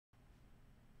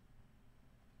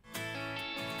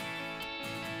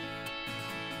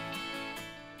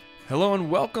Hello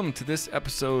and welcome to this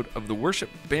episode of the Worship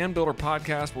Band Builder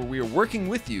Podcast, where we are working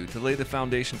with you to lay the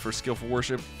foundation for skillful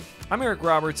worship. I'm Eric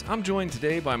Roberts. I'm joined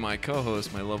today by my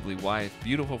co-host, my lovely wife,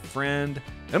 beautiful friend,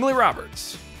 Emily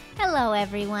Roberts. Hello,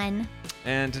 everyone.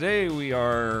 And today we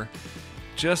are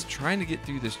just trying to get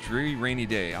through this dreary, rainy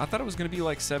day. I thought it was going to be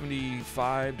like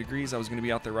 75 degrees. I was going to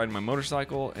be out there riding my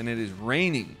motorcycle, and it is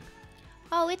raining.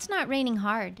 Oh, it's not raining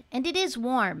hard, and it is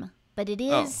warm, but it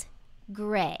is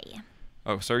gray.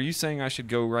 Oh, so are you saying I should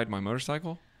go ride my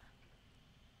motorcycle?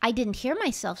 I didn't hear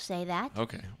myself say that.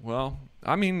 Okay. Well,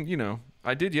 I mean,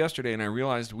 I did yesterday, and I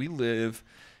realized we live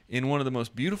in one of the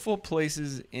most beautiful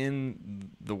places in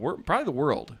the world, probably the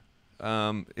world.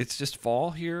 It's just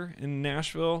fall here in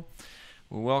Nashville.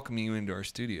 We're welcoming you into our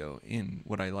studio in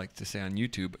what I like to say on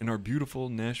YouTube, in our beautiful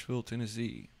Nashville,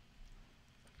 Tennessee.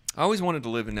 I always wanted to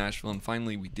live in Nashville, and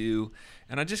finally we do.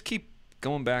 And I just keep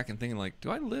going back and thinking, like,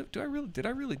 did I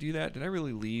really do that? Did I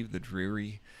really leave the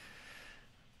dreary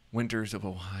winters of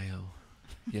Ohio?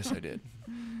 Yes, I did.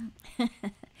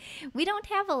 We don't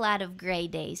have a lot of gray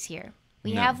days here.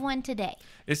 We have one today.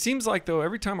 It seems like, though,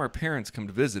 every time our parents come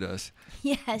to visit us,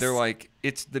 yes, they're like,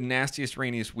 it's the nastiest,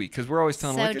 rainiest week. Because we're always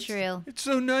telling them, like, true. It's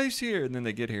so nice here. And then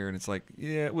they get here, and it's like,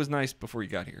 yeah, it was nice before you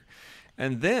got here.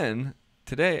 And then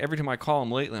today, every time I call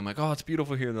them lately, I'm like, oh, it's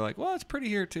beautiful here. They're like, well, it's pretty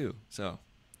here, too. So,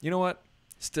 you know what?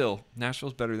 Still,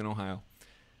 Nashville's better than Ohio.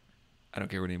 I don't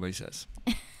care what anybody says.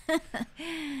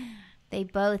 They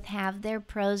both have their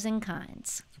pros and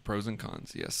cons. Pros and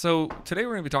cons, yes. So today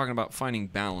we're going to be talking about finding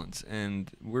balance,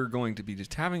 and we're going to be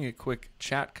just having a quick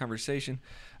chat conversation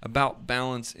about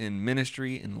balance in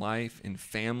ministry, in life, in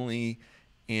family,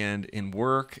 and in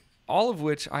work, all of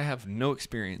which I have no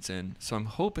experience in. So I'm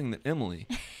hoping that Emily,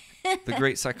 the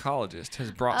great psychologist,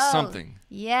 has brought something.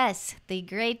 Yes, the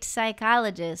great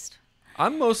psychologist.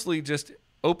 I'm mostly just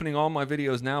opening all my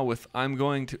videos now with I'm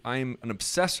an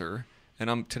obsessor,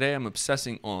 and today I'm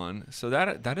obsessing on. So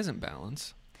that isn't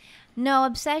balance. No,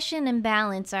 obsession and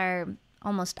balance are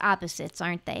almost opposites,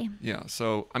 aren't they? Yeah.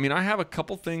 So, I mean, I have a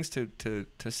couple things to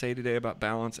say today about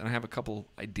balance, and I have a couple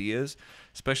ideas,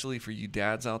 especially for you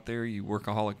dads out there, you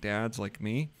workaholic dads like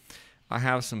me. I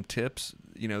have some tips,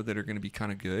 that are going to be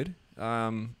kind of good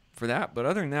for that. But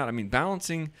other than that, I mean,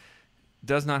 balancing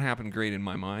does not happen great in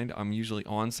my mind. I'm usually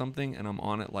on something, and I'm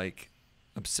on it like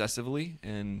obsessively,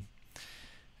 and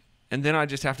then I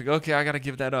just have to go, okay, I got to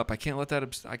give that up. I can't let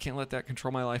that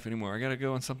control my life anymore. I got to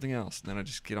go on something else. And then I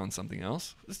just get on something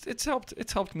else. It's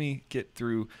helped me get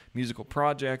through musical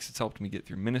projects. It's helped me get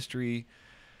through ministry.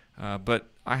 But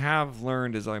I have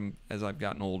learned as I've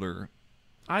gotten older,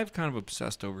 I've kind of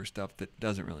obsessed over stuff that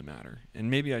doesn't really matter.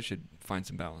 And maybe I should find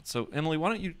some balance. So Emily, why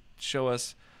don't you show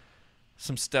us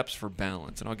some steps for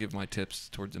balance, and I'll give my tips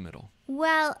towards the middle.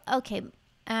 Well, okay.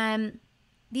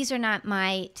 These are not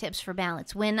my tips for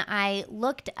balance. When I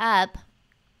looked up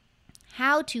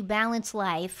how to balance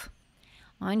life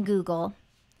on Google,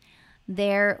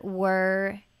 there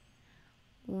were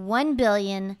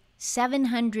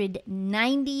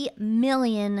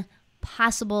 1,790,000,000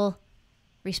 possible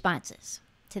responses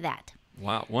to that.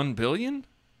 Wow, 1 billion?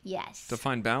 Yes. To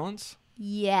find balance?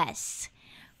 Yes,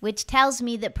 which tells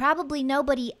me that probably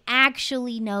nobody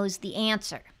actually knows the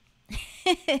answer.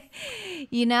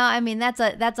 I mean, that's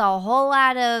a whole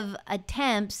lot of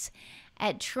attempts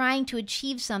at trying to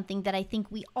achieve something that I think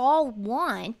we all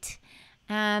want,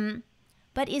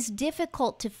 but is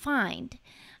difficult to find,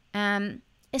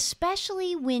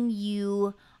 especially when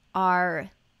you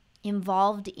are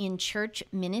involved in church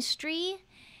ministry.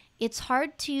 It's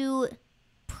hard to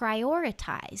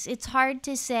prioritize. It's hard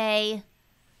to say,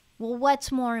 well,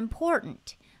 what's more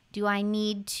important? Do I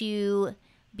need to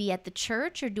be at the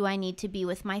church, or do I need to be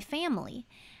with my family?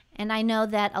 And I know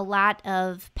that a lot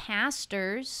of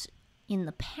pastors in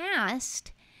the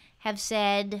past have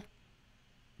said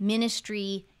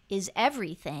ministry is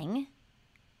everything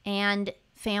and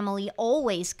family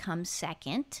always comes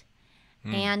second,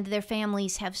 and their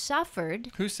families have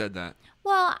suffered. Who said that?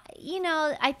 Well,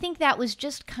 I think that was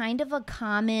just kind of a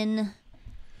common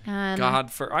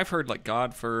I've heard like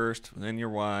God first, then your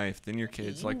wife, then your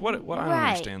kids. Like what? I don't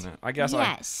understand that. I guess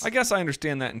I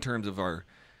understand that in terms of our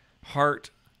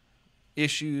heart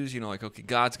issues. Like, okay,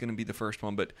 God's going to be the first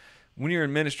one, but when you're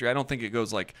in ministry, I don't think it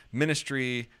goes like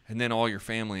ministry and then all your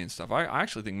family and stuff. I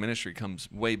actually think ministry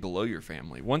comes way below your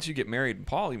family. Once you get married, and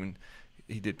Paul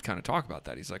he did kind of talk about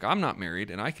that. He's like, I'm not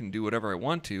married and I can do whatever I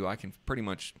want to. I can pretty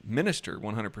much minister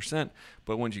 100%.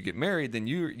 But once you get married, then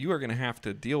you are going to have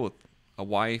to deal with a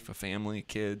wife, a family,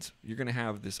 kids. You're going to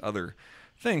have this other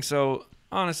thing. So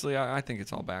honestly, I think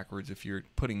it's all backwards if you're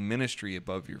putting ministry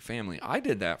above your family. I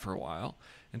did that for a while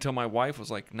until my wife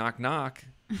was like, knock, knock.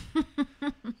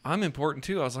 I'm important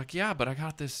too. I was like, yeah, but I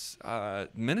got this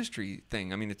ministry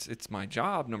thing. I mean, it's my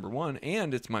job, number one,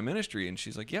 and it's my ministry. And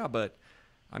she's like, yeah, but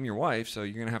I'm your wife, so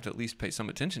you're going to have to at least pay some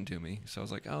attention to me. So I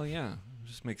was like, oh, yeah, it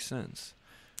just makes sense.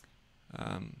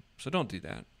 So don't do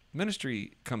that.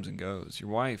 Ministry comes and goes. Your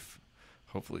wife,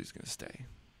 hopefully, is going to stay.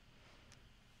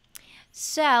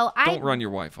 So don't run your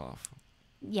wife off.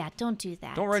 Yeah, don't do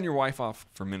that. Don't run your wife off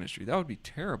for ministry. That would be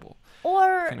terrible.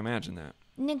 Or I can imagine that.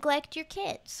 Neglect your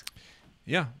kids.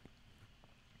 Yeah.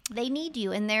 They need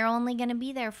you, and they're only going to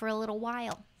be there for a little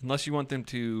while. Unless you want them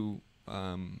to,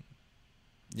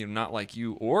 not like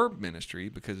you or ministry,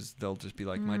 because they'll just be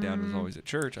like, my dad was always at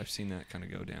church. I've seen that kind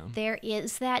of go down. There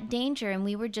is that danger, and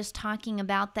we were just talking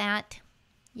about that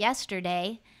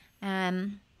yesterday.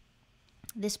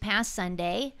 This past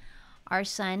Sunday, our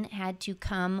son had to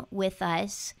come with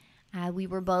us. We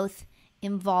were both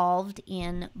involved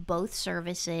in both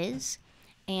services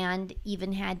and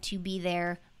even had to be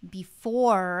there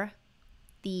before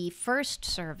the first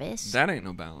service. That ain't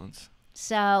no balance.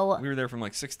 So we were there from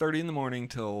like 6:30 in the morning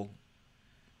till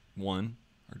 1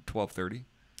 or 12:30.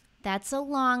 That's a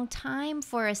long time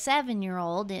for a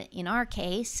 7-year-old in our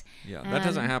case. Yeah, that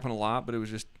doesn't happen a lot, but it was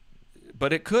just...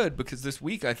 But it could, because this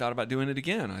week I thought about doing it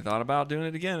again. And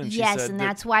she yes, said... and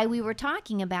that's why we were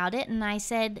talking about it. And I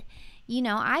said,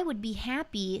 I would be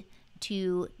happy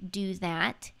to do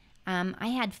that. I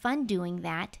had fun doing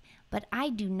that. But I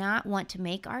do not want to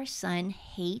make our son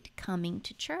hate coming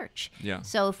to church. Yeah.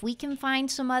 So if we can find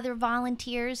some other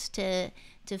volunteers to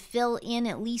fill in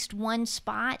at least one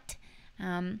spot,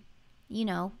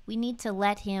 we need to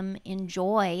let him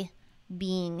enjoy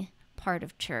being part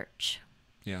of church.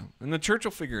 Yeah, and the church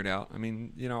will figure it out. I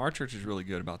mean, our church is really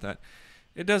good about that.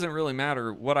 It doesn't really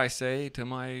matter what I say to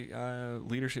my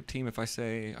leadership team. If I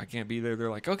say I can't be there, they're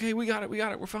like, okay, we got it,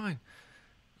 we're fine.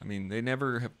 I mean, they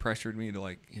never have pressured me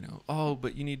to oh,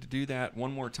 but you need to do that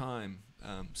one more time.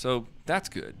 So that's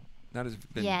good. That has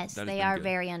been Yes, that has they been are good.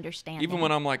 very understanding. Even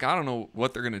when I'm like, I don't know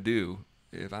what they're going to do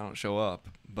if I don't show up,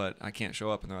 but I can't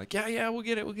show up. And they're like, yeah, we'll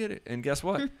get it. And guess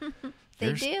what?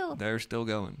 They do. They're still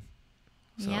going.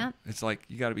 So yeah. It's like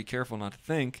you got to be careful not to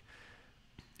think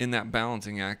in that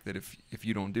balancing act that if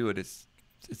you don't do it, it's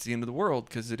the end of the world,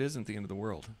 because it isn't the end of the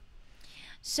world.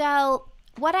 So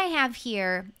what I have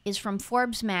here is from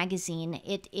Forbes magazine.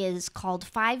 It is called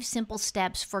 5 Simple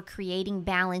Steps for Creating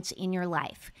Balance in Your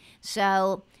Life.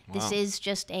 So this is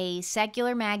just a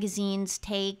secular magazine's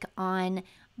take on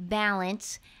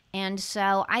balance. And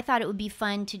so I thought it would be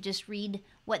fun to just read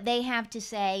what they have to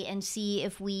say and see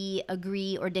if we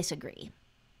agree or disagree.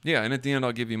 Yeah, and at the end,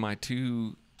 I'll give you my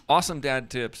 2 awesome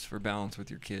dad tips for balance with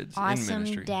your kids in ministry.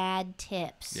 Awesome dad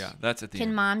tips. Yeah, that's at the end.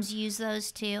 Can moms use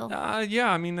those too?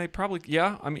 Yeah, I mean, they probably,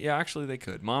 yeah, actually they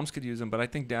could. Moms could use them, but I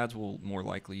think dads will more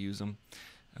likely use them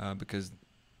because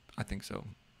I think so.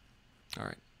 All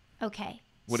right. Okay.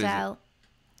 What is it?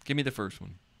 Give me the first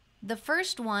one. The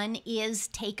first one is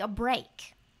take a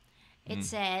break. It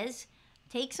says,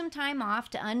 take some time off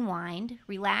to unwind,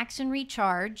 relax, and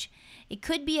recharge. It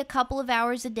could be a couple of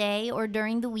hours a day or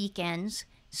during the weekends.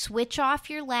 Switch off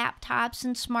your laptops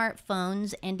and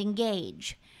smartphones and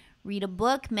engage. Read a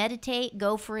book, meditate,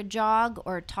 go for a jog,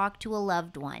 or talk to a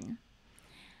loved one.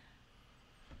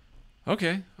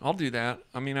 Okay, I'll do that.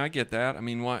 I mean, I get that. I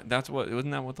mean, wasn't that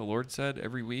what the Lord said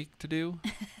every week to do?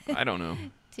 I don't know.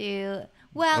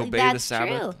 Well, obey that's the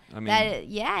Sabbath? true. I mean,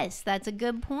 yes, that's a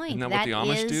good point. Isn't that what the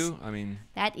Amish do? I mean,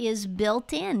 that is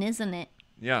built in, isn't it?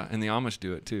 Yeah, and the Amish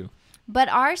do it too. But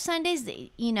our Sundays,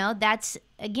 that's,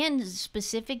 again,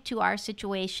 specific to our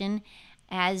situation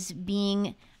as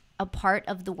being a part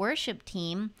of the worship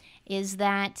team, is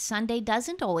that Sunday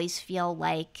doesn't always feel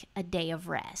like a day of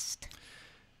rest.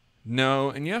 No,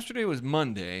 and yesterday was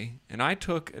Monday, and I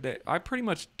pretty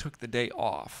much took the day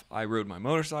off. I rode my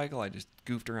motorcycle. I just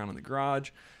goofed around in the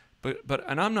garage.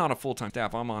 And I'm not a full-time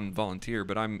staff. I'm on volunteer,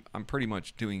 but I'm pretty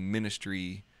much doing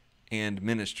ministry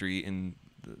in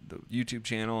the YouTube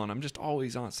channel, and I'm just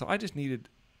always on. So I just needed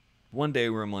one day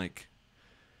where I'm like,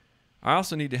 I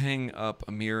also need to hang up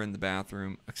a mirror in the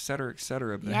bathroom, et cetera,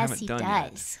 but I haven't done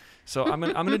yet. So I'm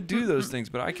gonna do those things,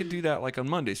 but I could do that like on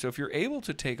Monday. So if you're able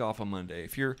to take off on Monday,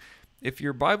 if you're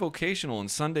bivocational and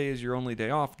Sunday is your only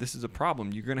day off, this is a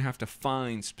problem. You're gonna have to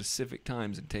find specific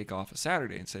times and take off a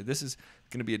Saturday and say, this is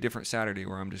gonna be a different Saturday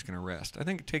where I'm just gonna rest. I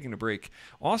think taking a break.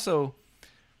 Also,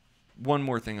 one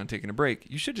more thing on taking a break.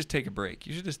 You should just take a break.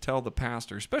 You should just tell the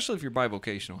pastor, especially if you're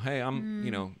bivocational, hey,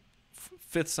 I'm,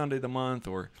 5th Sunday of the month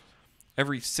or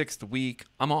every 6th week,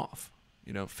 I'm off.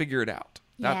 Figure it out.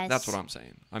 That's what I'm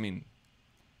saying. I mean,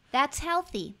 that's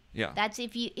healthy. yeah. That's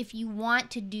if you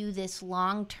want to do this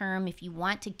long term, if you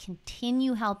want to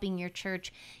continue helping your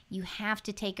church, you have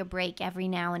to take a break every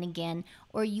now and again,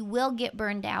 or you will get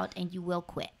burned out and you will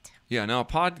quit. Yeah, now a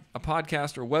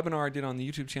podcast or a webinar I did on the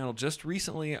YouTube channel just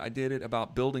recently, I did it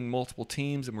about building multiple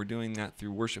teams, and we're doing that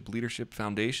through Worship Leadership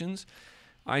Foundations.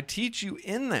 I teach you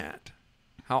in that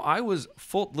how I was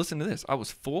listen to this, I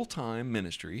was full-time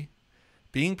ministry,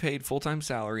 being paid full-time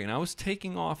salary, and I was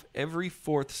taking off every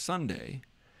fourth Sunday.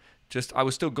 I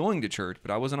was still going to church,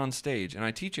 but I wasn't on stage, and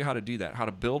I teach you how to do that, how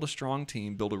to build a strong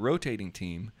team, build a rotating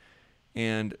team.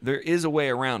 And there is a way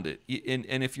around it.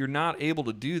 And if you're not able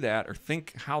to do that or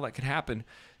think how that could happen,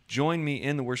 join me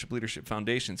in the Worship Leadership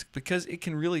Foundations, because it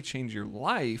can really change your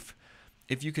life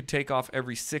if you could take off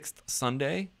every sixth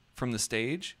Sunday from the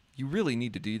stage. You really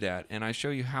need to do that. And I show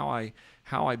you how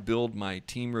I build my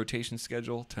team rotation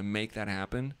schedule to make that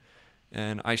happen.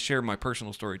 And I share my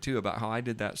personal story, too, about how I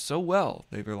did that so well.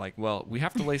 They were like, well, we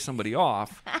have to lay somebody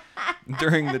off.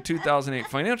 During the 2008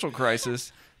 financial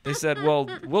crisis, they said, well,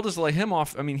 we'll just lay him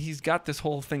off. I mean, he's got this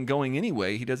whole thing going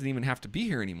anyway. He doesn't even have to be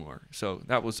here anymore. So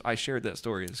I shared that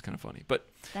story. It's kind of funny. But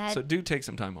so do take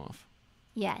some time off.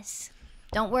 Yes.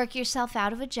 Don't work yourself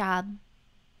out of a job,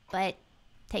 but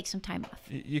take some time off.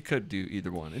 You could do either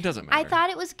one. It doesn't matter. I thought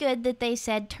it was good that they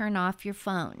said turn off your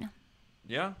phone.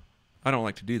 Yeah? I don't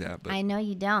like to do that. But I know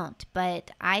you don't,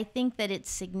 but I think that it's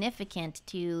significant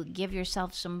to give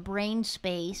yourself some brain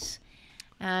space,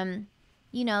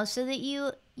 so that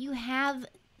you have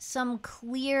some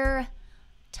clear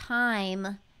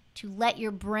time to let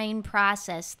your brain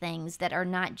process things that are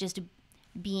not just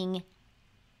being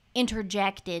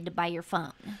interjected by your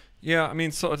phone. Yeah, I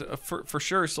mean, so for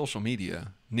sure, social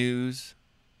media, news.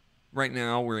 Right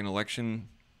now, we're in election.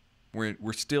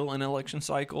 We're still in election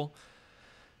cycle,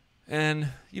 and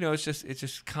it's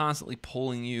just constantly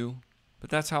pulling you. But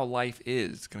that's how life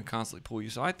is. It's going to constantly pull you.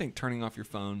 So I think turning off your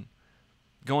phone,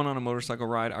 going on a motorcycle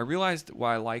ride. I realized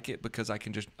why I like it, because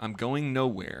I'm going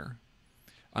nowhere.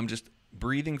 I'm just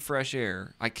breathing fresh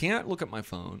air. I can't look at my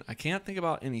phone. I can't think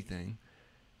about anything.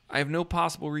 I have no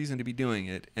possible reason to be doing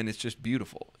it, and it's just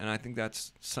beautiful. And I think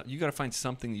you got to find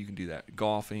something you can do that.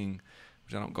 Golfing,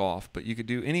 which I don't golf, but you could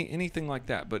do anything like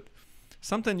that. But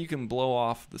something you can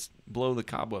blow the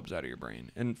cobwebs out of your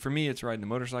brain. And for me, it's riding a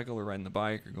motorcycle or riding the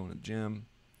bike or going to the gym.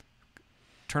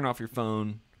 Turn off your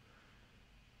phone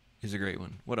is a great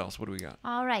one. What else? What do we got?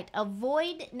 All right.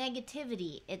 Avoid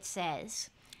negativity, it says.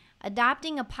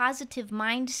 Adopting a positive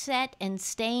mindset and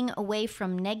staying away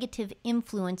from negative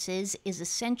influences is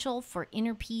essential for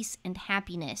inner peace and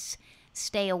happiness.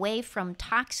 Stay away from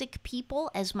toxic people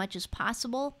as much as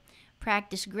possible.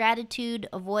 Practice gratitude,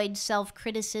 avoid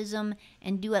self-criticism,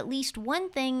 and do at least one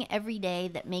thing every day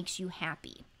that makes you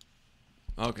happy.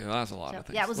 Okay, well, that's a lot of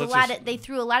things. That was they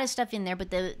threw a lot of stuff in there, but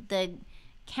the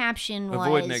caption was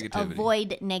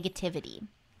avoid negativity.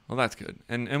 Well, that's good.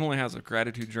 And Emily has a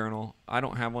gratitude journal. I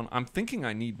don't have one. I'm thinking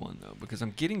I need one, though, because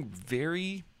I'm getting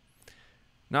very,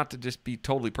 not to just be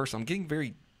totally personal, I'm getting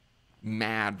very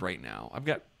mad right now. I've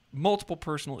got multiple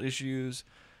personal issues,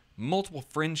 multiple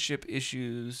friendship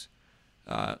issues,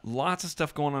 lots of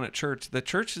stuff going on at church. The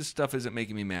church's stuff isn't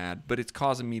making me mad, but it's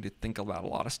causing me to think about a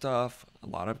lot of stuff, a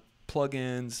lot of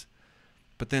plug-ins.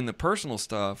 But then the personal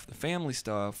stuff, the family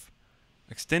stuff,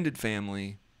 extended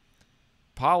family,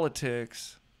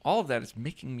 politics, all of that is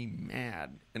making me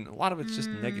mad. And a lot of it's just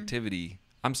negativity.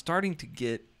 I'm starting to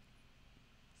get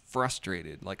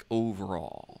frustrated, like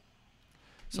overall.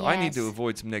 So yes. I need to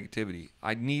avoid some negativity.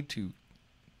 I need to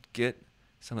get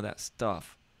some of that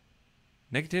stuff,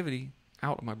 negativity,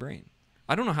 out of my brain.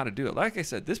 I don't know how to do it. Like I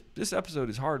said, this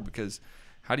episode is hard because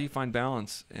how do you find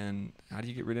balance and how do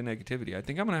you get rid of negativity? I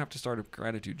think I'm going to have to start a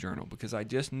gratitude journal because I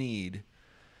just need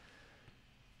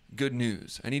good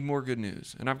news. I need more good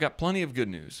news. And I've got plenty of good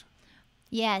news.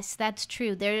 Yes, that's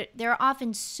true. There are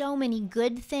often so many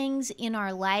good things in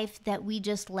our life that we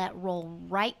just let roll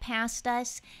right past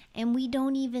us, and we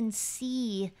don't even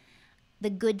see the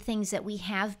good things that we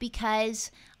have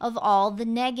because of all the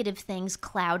negative things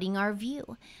clouding our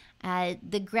view.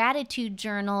 The gratitude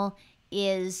journal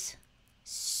is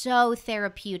so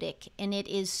therapeutic, and it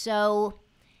is so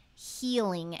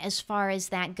healing as far as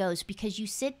that goes, because you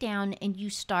sit down and you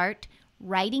start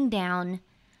writing down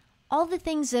all the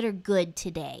things that are good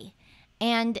today.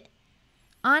 And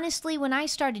honestly, when I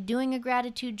started doing a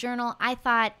gratitude journal, I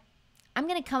thought, I'm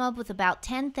going to come up with about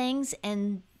 10 things,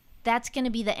 and that's going to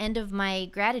be the end of my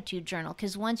gratitude journal.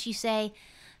 Because once you say,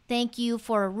 thank you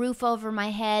for a roof over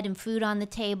my head and food on the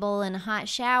table and a hot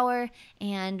shower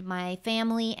and my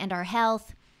family and our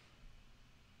health,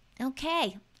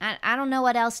 okay, I don't know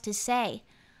what else to say,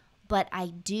 but I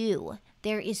do.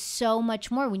 There is so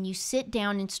much more. When you sit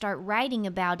down and start writing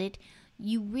about it,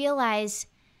 you realize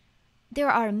there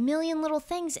are a million little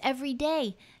things every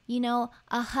day. A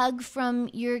hug from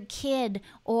your kid,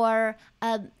 or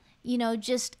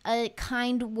just a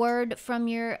kind word from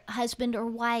your husband or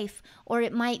wife, or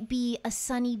it might be a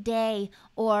sunny day,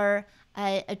 or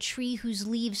a tree whose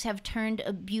leaves have turned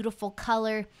a beautiful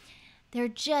color. They're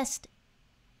just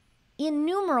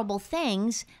innumerable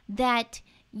things that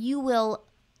you will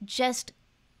just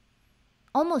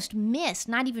almost miss,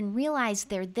 not even realize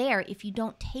they're there if you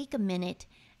don't take a minute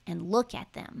and look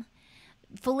at them.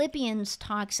 Philippians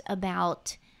talks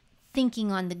about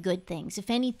thinking on the good things. If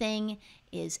anything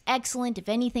is excellent, if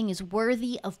anything is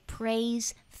worthy of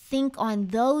praise, think on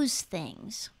those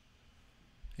things.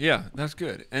 Yeah, that's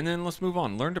good. And then let's move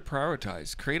on. Learn to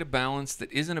prioritize. Create a balance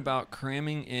that isn't about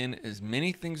cramming in as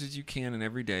many things as you can in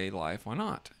everyday life. Why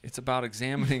not? It's about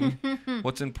examining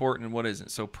what's important and what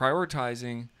isn't. So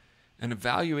prioritizing and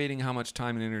evaluating how much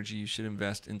time and energy you should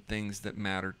invest in things that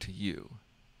matter to you.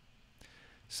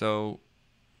 So,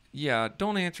 yeah,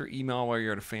 don't answer email while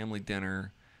you're at a family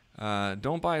dinner.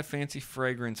 Don't buy a fancy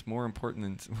fragrance more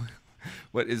important than...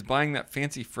 What is buying that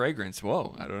fancy fragrance?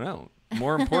 Whoa, I don't know.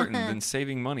 More important than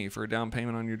saving money for a down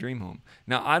payment on your dream home.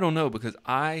 Now, I don't know, because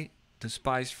I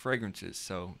despise fragrances,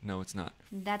 so no, it's not.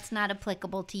 That's not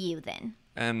applicable to you then.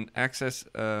 And assess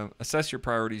your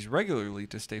priorities regularly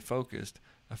to stay focused,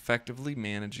 effectively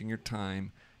managing your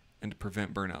time, and to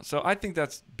prevent burnout. So I think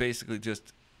that's basically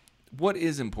just what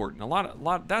is important. A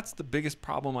lot. That's the biggest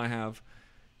problem I have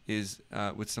is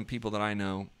with some people that I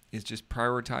know, is just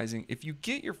prioritizing. If you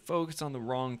get your focus on the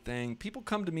wrong thing, people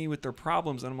come to me with their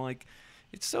problems, and I'm like,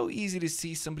 it's so easy to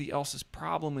see somebody else's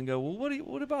problem and go, well,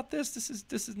 what about this?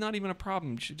 This is not even a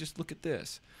problem. You should just look at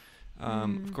this.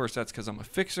 Of course, that's because I'm a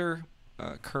fixer.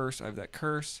 Curse. I have that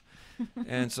curse.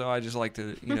 And so I just like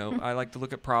to, I like to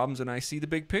look at problems and I see the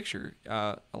big picture.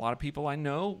 A lot of people I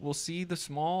know will see the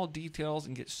small details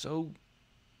and get so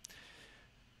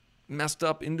messed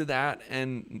up into that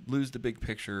and lose the big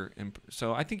picture. And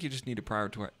so I think you just need to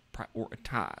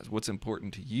prioritize what's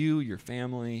important to you, your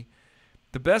family.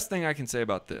 The best thing I can say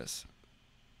about this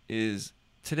is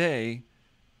today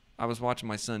I was watching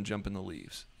my son jump in the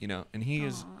leaves, and he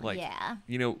is like, yeah.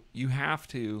 You have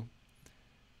to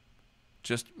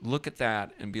just look at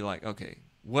that and be like, okay,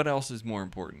 what else is more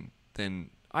important than...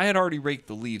 I had already raked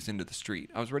the leaves into the street.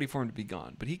 I was ready for him to be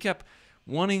gone, but he kept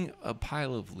wanting a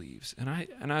pile of leaves,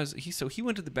 so he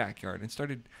went to the backyard and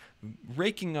started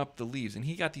raking up the leaves, and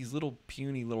he got these little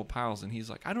puny little piles, and he's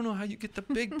like, I don't know how you get the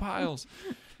big piles.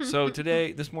 So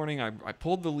this morning I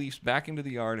pulled the leaves back into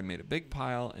the yard and made a big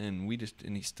pile, and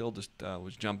he still just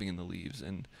was jumping in the leaves,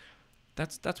 and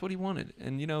that's what he wanted.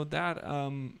 And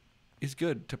that is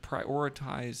good, to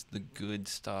prioritize the good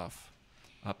stuff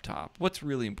up top. What's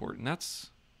really important? That's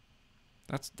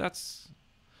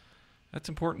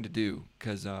important to do,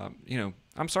 because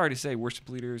I'm sorry to say, worship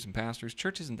leaders and pastors,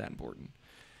 church isn't that important.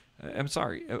 I'm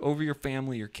sorry. Over your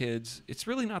family, your kids, it's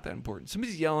really not that important.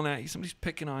 Somebody's yelling at you, somebody's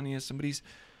picking on you, somebody's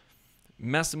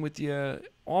messing with you.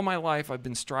 All my life I've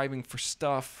been striving for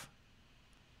stuff,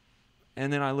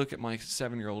 and then I look at my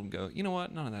 7-year-old and go, you know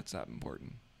what? None of that's that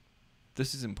important.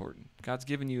 This is important. God's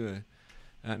given you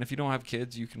and if you don't have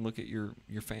kids, you can look at your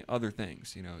other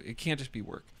things. It can't just be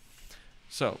work.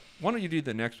 So why don't you do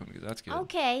the next one, because that's good.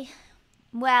 Okay.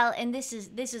 Well, and this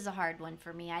is a hard one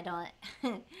for me. I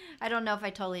don't know if I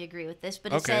totally agree with this,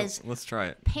 but it says, let's try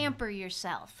it. Pamper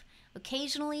yourself.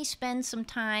 Occasionally spend some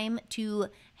time to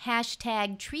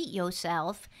 #treat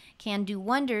yourself can do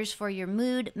wonders for your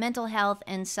mood, mental health,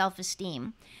 and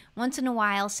self-esteem. Once in a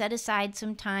while, set aside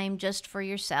some time just for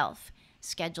yourself.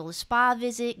 Schedule a spa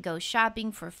visit, go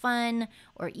shopping for fun,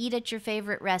 or eat at your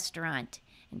favorite restaurant.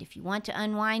 And if you want to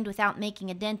unwind without making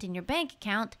a dent in your bank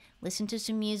account, listen to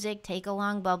some music, take a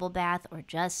long bubble bath, or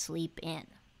just sleep in.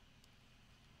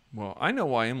 Well, I know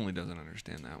why Emily doesn't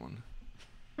understand that one.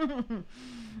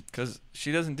 Because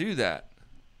she doesn't do that.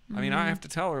 I mean, I have to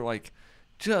tell her, like,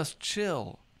 just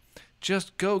chill.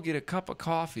 Just go get a cup of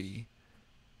coffee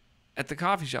at the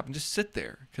coffee shop and just sit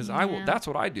there. Because that's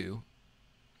what I do.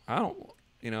 I don't...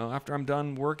 after I'm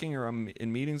done working or I'm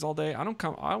in meetings all day, I won't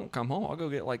come home. I'll go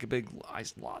get like a big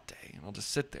iced latte and I'll just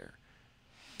sit there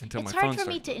until my phone starts. It's hard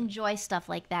for me to enjoy stuff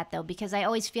like that, though, because I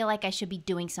always feel like I should be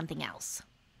doing something else.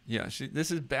 Yeah,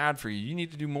 this is bad for you. You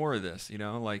need to do more of this,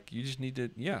 like you just need to,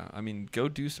 go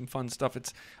do some fun stuff.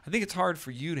 I think it's hard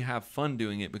for you to have fun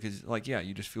doing it because, like,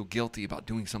 you just feel guilty about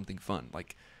doing something fun.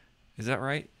 Like, Is that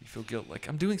right? You feel guilt, like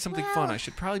I'm doing something fun. I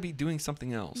should probably be doing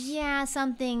something else. Yeah,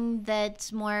 something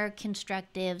that's more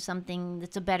constructive, something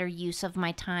that's a better use of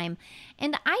my time.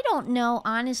 And I don't know,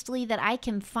 honestly, that I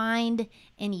can find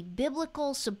any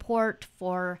biblical support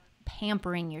for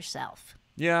pampering yourself.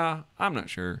 Yeah, I'm not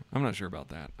sure. I'm not sure about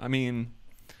that. I mean,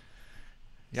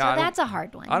 yeah, so that's a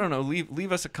hard one. I don't know.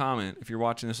 Leave us a comment if you're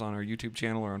watching this on our YouTube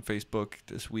channel or on Facebook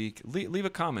this week. Leave a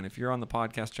comment. If you're on the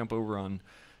podcast, jump over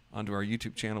onto our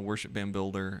YouTube channel, Worship Band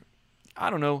Builder. I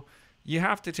don't know. You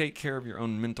have to take care of your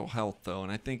own mental health, though.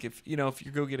 And I think if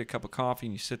you go get a cup of coffee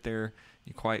and you sit there,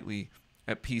 you quietly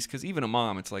at peace. Because even a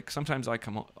mom, it's like sometimes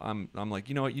I'm like,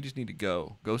 you know what? You just need to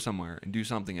go somewhere and do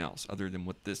something else other than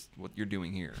what you're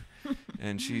doing here.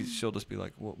 And she'll just be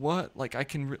like, what? Like I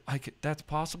can that's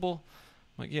possible?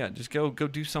 I'm like, yeah, just go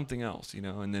do something else,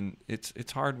 And then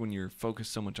it's hard when you're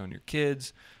focused so much on your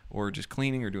kids or just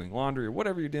cleaning or doing laundry or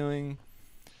whatever you're doing.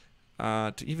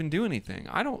 To even do anything.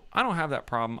 I don't have that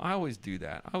problem. I always do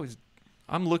that.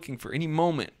 I'm looking for any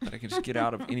moment that I can just get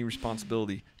out of any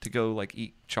responsibility to go like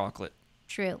eat chocolate.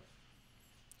 True.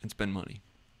 And spend money.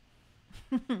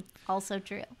 Also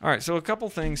true. All right, so a couple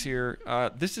things here.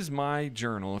 This is my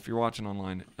journal. If you're watching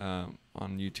online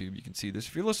on YouTube, you can see this.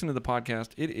 If you're listening to the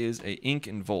podcast, it is a ink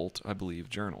and volt, I believe,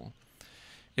 journal.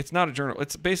 It's not a journal.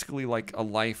 It's basically like a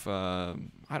life. What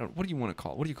do you want to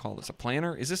call it? What do you call this? A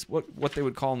planner? Is this what they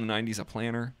would call in the 90s a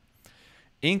planner?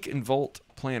 Ink and Volt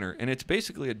planner, and it's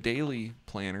basically a daily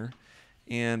planner.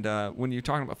 And when you're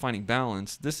talking about finding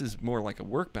balance, this is more like a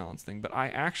work balance thing. But I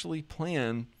actually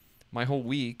plan my whole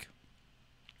week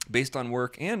based on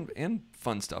work and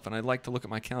fun stuff. And I like to look at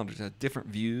my calendars. It has different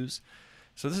views.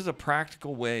 So this is a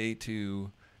practical way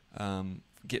to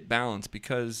get balance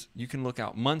because you can look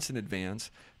out months in advance,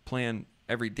 plan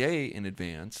every day in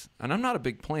advance. And I'm not a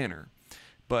big planner,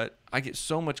 but I get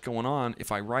so much going on.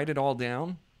 If I write it all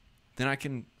down, then I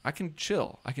can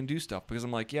chill. I can do stuff because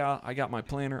I'm like, yeah, I got my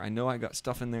planner. I know I got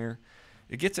stuff in there.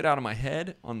 It gets it out of my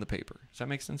head on the paper. Does that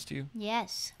make sense to you?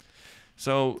 Yes.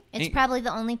 So it's probably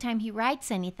the only time he writes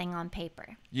anything on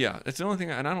paper. Yeah, it's the only thing,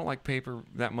 and I don't like paper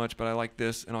that much, but I like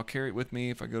this, and I'll carry it with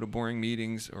me if I go to boring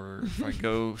meetings or if I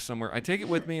go somewhere. I take it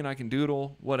with me, and I can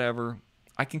doodle, whatever.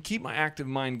 I can keep my active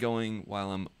mind going while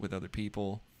I'm with other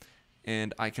people,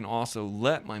 and I can also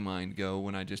let my mind go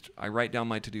when I write down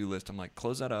my to-do list. I'm like,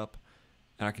 close that up,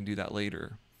 and I can do that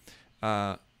later.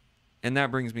 And that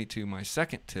brings me to my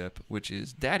second tip, which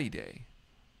is Daddy Day.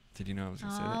 Did you know I was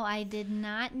going to say that? Oh, I did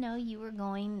not know you were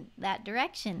going that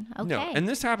direction. Okay. No, and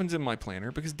this happens in my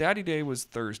planner because Daddy Day was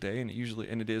Thursday, and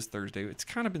it is Thursday. It's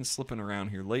kind of been slipping around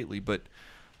here lately, but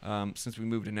since we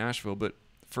moved to Nashville. But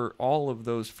for all of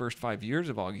those first 5 years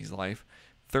of Augie's life,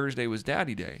 Thursday was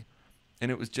Daddy Day,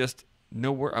 and it was just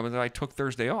no work. I took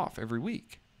Thursday off every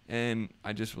week, and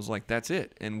I just was like, that's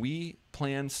it. And we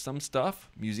planned some stuff,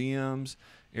 museums,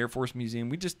 Air Force Museum.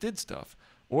 We just did stuff.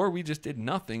 Or we just did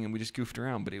nothing and we just goofed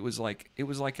around. But it was like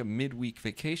a midweek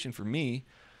vacation for me.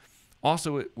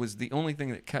 Also, it was the only thing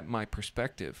that kept my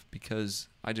perspective because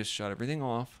I just shut everything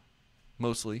off,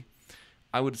 mostly.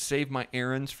 I would save my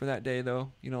errands for that day,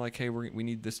 though. Like, hey, we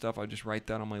need this stuff. I just write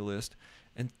that on my list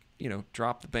and,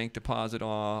 drop the bank deposit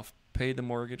off, pay the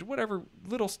mortgage, whatever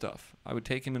little stuff. I would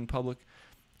take him in public.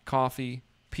 Coffee,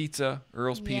 pizza,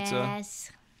 Earl's Pizza. Yes.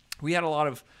 We had a lot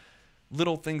of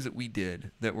little things that we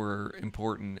did that were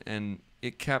important, and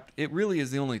it really is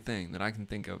the only thing that I can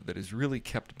think of that has really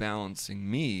kept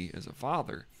balancing me as a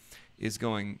father is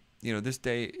going, this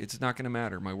day it's not going to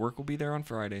matter. My work will be there on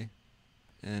Friday,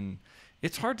 and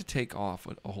it's hard to take off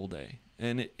a whole day,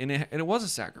 and it was a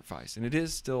sacrifice, and it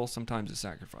is still sometimes a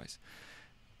sacrifice.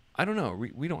 I don't know.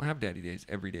 We don't have Daddy Days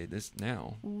every day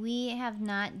now. We have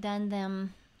not done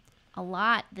them a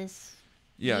lot this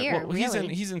Yeah, year, well,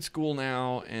 really. he's in school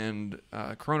now, and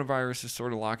coronavirus is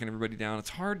sort of locking everybody down. It's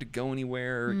hard to go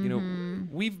anywhere. Mm-hmm.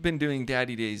 We've been doing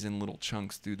Daddy Days in little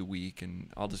chunks through the week,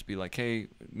 and I'll just be like, hey,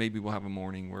 maybe we'll have a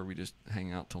morning where we just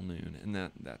hang out till noon,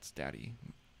 and that's Daddy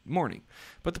morning.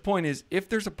 But the point is, if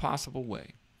there's a possible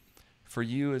way for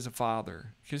you as a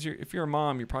father, because if you're a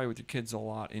mom, you're probably with your kids a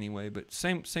lot anyway, but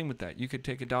same with that. You could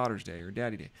take a Daughter's Day or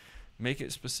Daddy Day. Make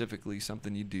it specifically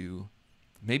something you do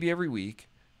maybe every week,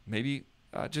 maybe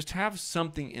just have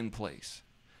something in place.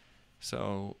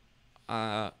 So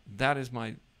that is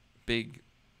my big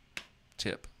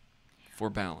tip for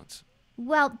balance.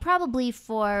 Well, probably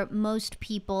for most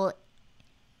people,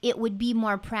 it would be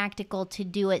more practical to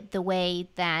do it the way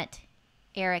that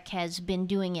Eric has been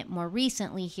doing it more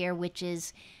recently here, which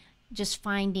is just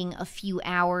finding a few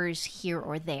hours here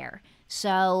or there.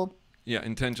 So Yeah,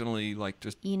 intentionally, like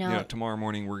just, tomorrow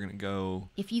morning we're going to go.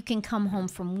 If you can come home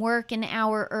from work an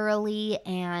hour early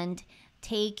and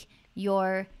take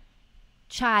your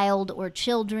child or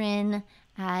children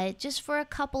just for a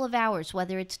couple of hours,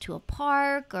 whether it's to a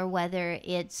park or whether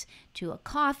it's to a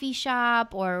coffee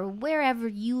shop or wherever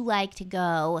you like to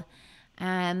go,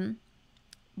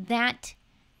 that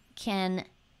can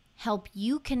help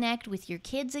you connect with your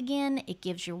kids again. It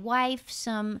gives your wife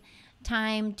some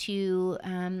time to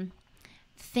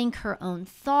think her own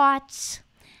thoughts,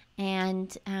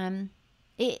 and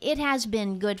it has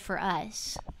been good for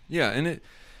us. Yeah, and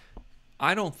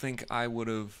I don't think I would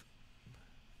have.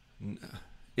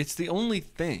 It's the only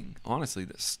thing, honestly,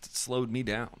 that slowed me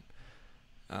down,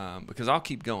 because I'll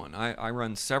keep going. I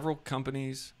run several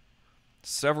companies,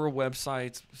 several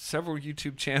websites, several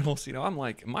YouTube channels. I'm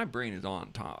like, my brain is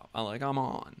on top. I'm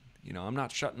on. I'm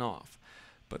not shutting off.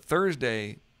 But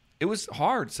Thursday, it was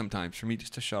hard sometimes for me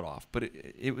just to shut off. But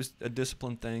it was a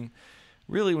discipline thing.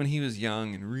 Really, when he was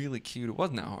young and really cute, it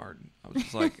wasn't that hard. I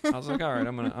was like, all right,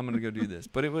 I'm gonna go do this.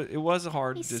 But it was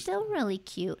hard. He's still really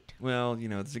cute. Well,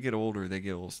 as they get older, they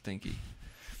get a little stinky.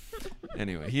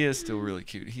 Anyway, he is still really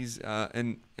cute. He's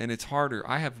and it's harder.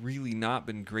 I have really not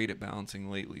been great at balancing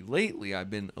lately. Lately, I've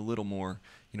been a little more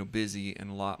busy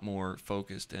and a lot more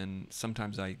focused. And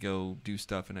sometimes I go do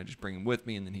stuff and I just bring him with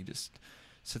me, and then he just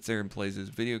sits there and plays his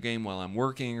video game while I'm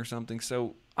working or something.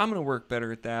 So I'm gonna work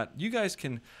better at that. You guys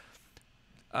can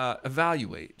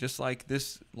evaluate. Just like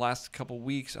this last couple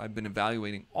weeks, I've been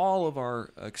evaluating all of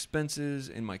our expenses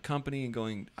in my company and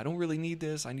going, I don't really need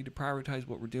this. I need to prioritize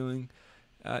what we're doing.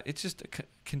 It's just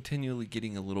continually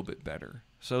getting a little bit better.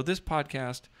 So this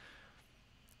podcast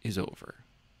is over.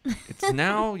 It's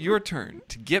now your turn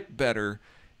to get better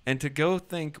and to go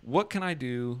think, what can I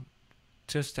do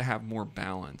just to have more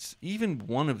balance? Even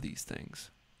one of these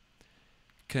things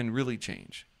can really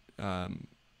change.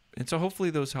 And so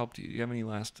hopefully those helped you. Do you have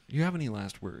any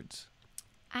last words?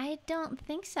 I don't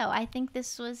think so. I think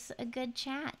this was a good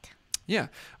chat. Yeah.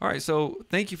 All right. So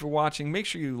thank you for watching. Make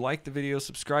sure you like the video,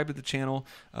 subscribe to the channel.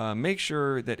 Make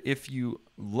sure that if you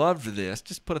loved this,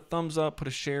 just put a thumbs up, put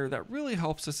a share. That really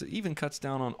helps us. It even cuts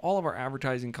down on all of our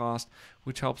advertising costs,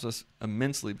 which helps us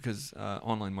immensely because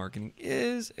online marketing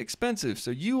is expensive.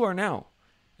 So you are now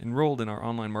enrolled in our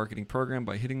online marketing program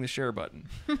by hitting the share button.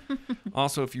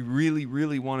 Also, if you really,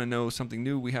 really want to know something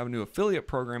new, we have a new affiliate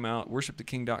program out,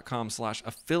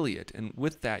 worshiptheking.com/affiliate. And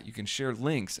with that, you can share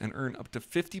links and earn up to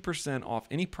 50% off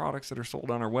any products that are sold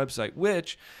on our website,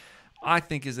 which I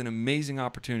think is an amazing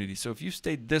opportunity. So if you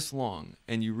stayed this long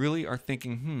and you really are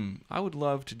thinking, I would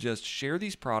love to just share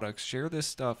these products, share this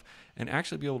stuff, and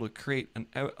actually be able to create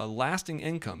a lasting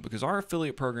income, because our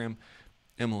affiliate program,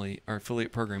 Emily, our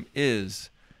affiliate program is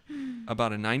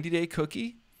about a 90-day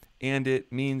cookie, and it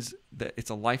means that it's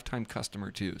a lifetime customer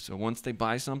too. So once they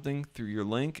buy something through your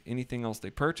link, anything else they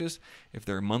purchase, if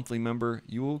they're a monthly member,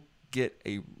 you will get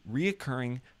a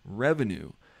reoccurring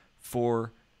revenue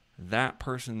for that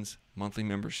person's monthly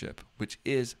membership, which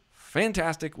is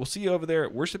fantastic. We'll see you over there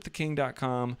at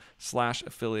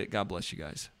worshiptheking.com/affiliate. God bless you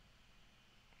guys.